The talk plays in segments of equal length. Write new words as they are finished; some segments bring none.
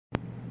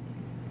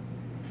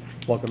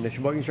Welcome to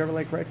Sheboygan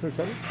Chevrolet Chrysler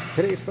Center.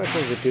 Today's special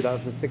is a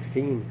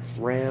 2016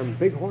 Ram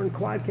Bighorn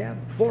Quad Cab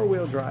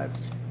 4-wheel drive.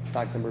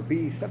 Stock number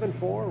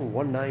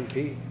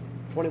B7419P.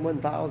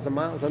 21,000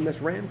 miles on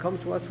this Ram.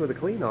 Comes to us with a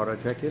clean auto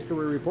check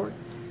history report.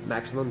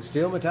 Maximum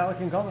steel, metallic,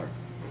 and color.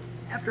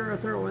 After a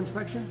thorough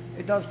inspection,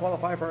 it does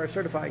qualify for our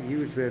certified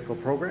used vehicle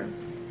program,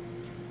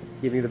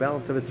 giving you the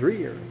balance of a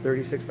 3-year,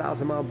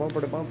 36,000 mile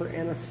bumper to bumper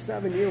and a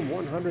 7-year,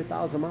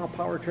 100,000 mile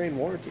powertrain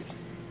warranty,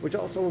 which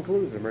also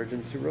includes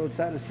emergency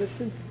roadside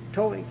assistance,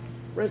 towing,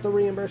 rental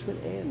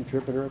reimbursement, and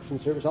trip interruption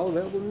service, all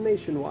available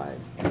nationwide.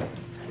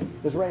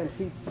 This Ram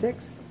seats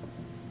 6,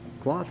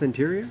 cloth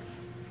interior,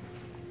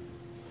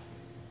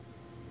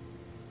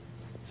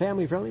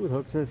 family friendly with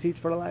hooks in the seats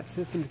for the latch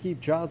system to keep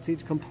child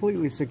seats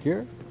completely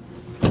secure.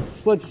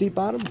 Split seat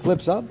bottom,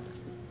 flips up,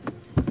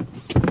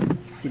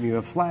 giving you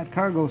a flat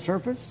cargo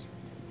surface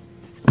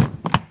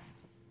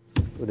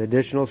with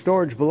additional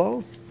storage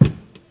below.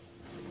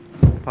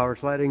 Power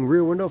sliding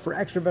rear window for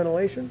extra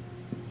ventilation.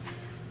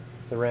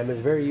 The Ram is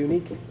very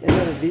unique, and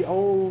that is the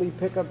only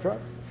pickup truck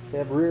to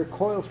have rear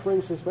coil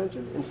spring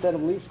suspension instead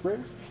of leaf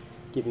springs,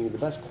 giving you the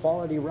best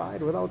quality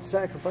ride without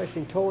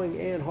sacrificing towing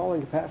and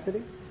hauling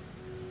capacity.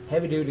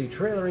 Heavy duty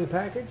trailering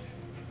package.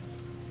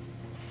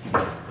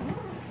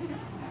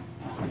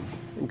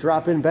 And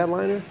drop-in bed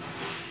liner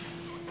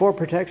for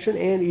protection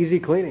and easy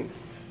cleaning.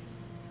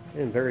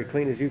 And very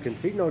clean, as you can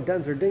see. No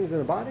dents or dings in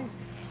the body.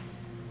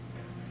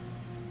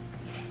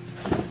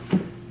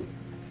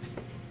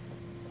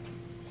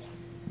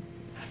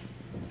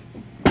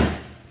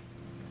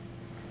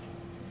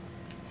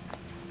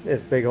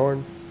 This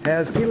Bighorn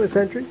has keyless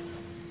entry,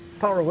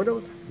 power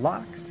windows,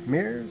 locks,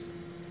 mirrors,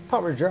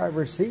 power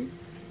driver's seat,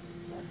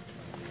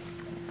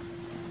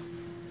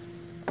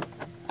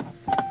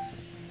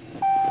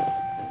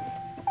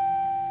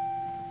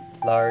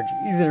 large,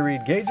 easy to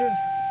read gauges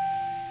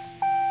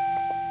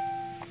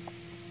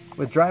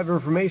with driver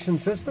information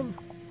system,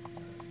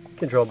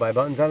 controlled by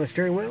buttons on the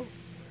steering wheel,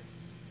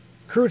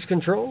 cruise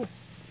control,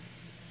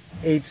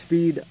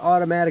 8-speed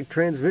automatic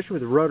transmission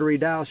with rotary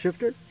dial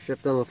shifter,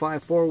 shift on the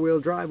 5 4-wheel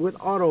drive with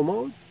auto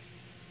mode,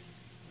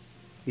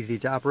 easy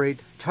to operate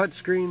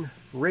touchscreen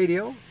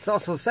radio. It's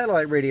also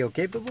satellite radio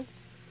capable.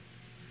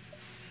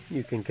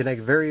 You can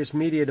connect various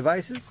media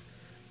devices,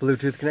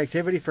 Bluetooth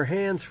connectivity for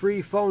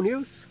hands-free phone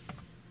use,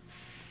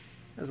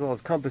 as well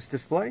as compass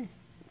display,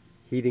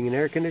 heating and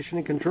air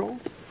conditioning controls,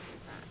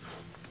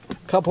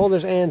 cup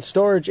holders and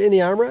storage in the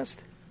armrest,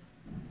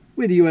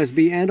 with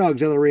USB and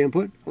auxiliary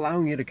input,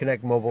 allowing you to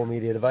connect mobile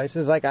media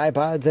devices like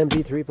iPods,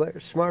 MP3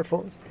 players,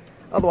 smartphones,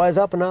 otherwise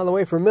up and out of the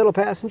way for middle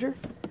passenger,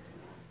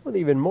 with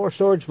even more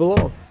storage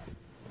below.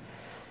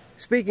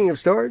 Speaking of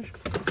storage,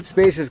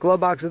 spacious glove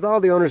box with all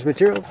the owner's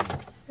materials,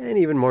 and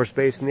even more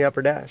space in the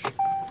upper dash.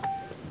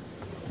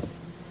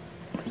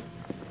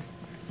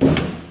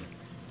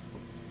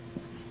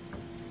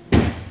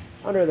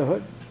 Under the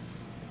hood,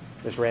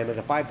 this Ram is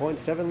a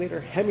 5.7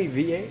 liter HEMI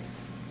V8,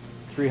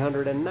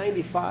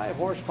 395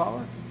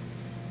 horsepower,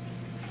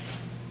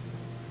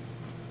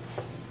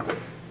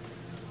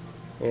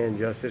 and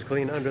just as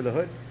clean under the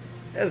hood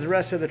as the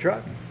rest of the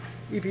truck.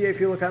 EPA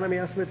fuel economy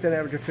estimates an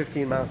average of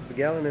 15 miles to the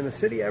gallon in the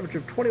city, average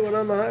of 21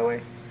 on the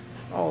highway.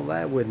 All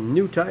that with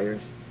new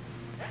tires.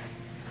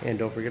 And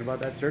don't forget about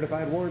that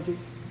certified warranty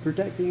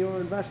protecting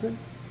your investment.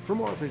 For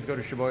more, please go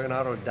to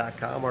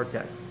SheboyganAuto.com or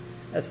text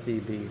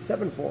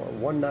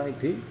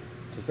SCB7419P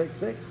to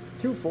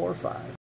 66245.